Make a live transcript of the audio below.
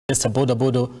Boda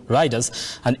Boda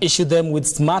riders and issue them with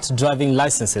smart driving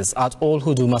licenses at all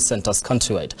Huduma centers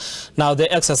countrywide. Now,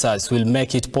 the exercise will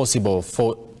make it possible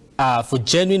for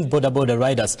genuine Boda Boda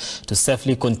riders to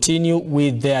safely continue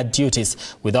with their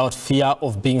duties without fear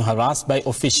of being harassed by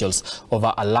officials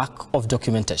over a lack of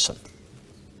documentation.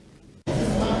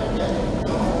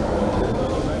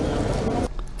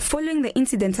 Following the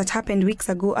incident that happened weeks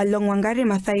ago along Wangari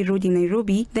Maathai Road in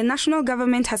Nairobi, the national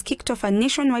government has kicked off a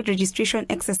nationwide registration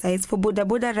exercise for Boda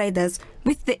Boda riders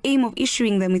with the aim of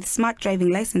issuing them with smart driving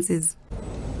licenses.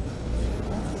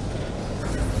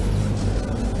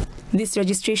 This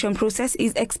registration process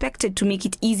is expected to make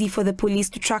it easy for the police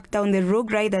to track down the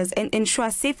rogue riders and ensure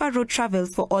safer road travel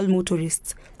for all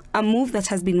motorists, a move that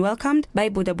has been welcomed by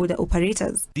Boda Boda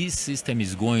operators. This system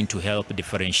is going to help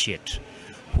differentiate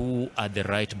who are the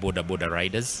right Boda Boda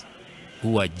riders,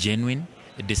 who are genuine,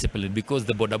 disciplined, because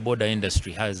the Boda Boda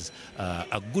industry has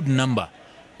a good number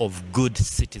of good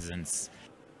citizens.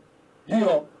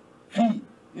 Hiyo fee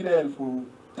ile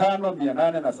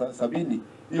 5,870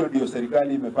 hiyo ndio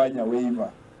serikali imefanya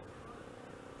waiver.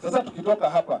 Sasa tukitoka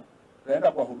hapa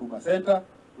tunaenda kwa Huduma Center.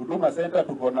 Huduma Center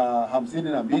tuko na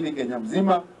 52 Kenya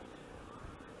mzima.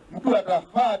 Mtu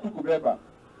atafaa tu kubeba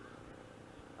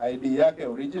ID yake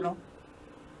original,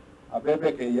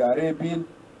 abebe KRA pin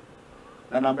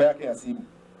na namba yake ya simu.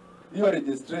 Hiyo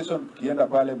registration tukienda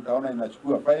pale mtaona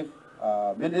inachukua 5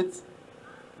 minutes.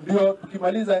 Ndio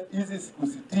tukimaliza hizi siku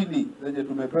 60 zenye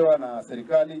tumepewa na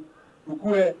serikali,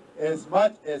 tukue as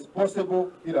much as possible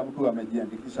kila mtu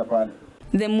amejiandikisha pale.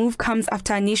 The move comes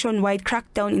after a nationwide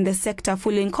crackdown in the sector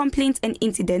following complaints and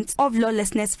incidents of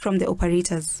lawlessness from the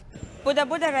operators. Boda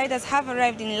Boda riders have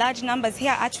arrived in large numbers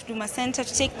here at Huduma Center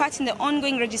to take part in the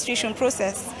ongoing registration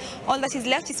process. All that is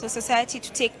left is for society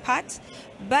to take part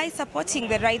by supporting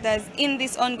the riders in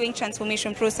this ongoing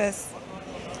transformation process.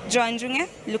 Joan Junge,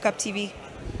 Look Up TV.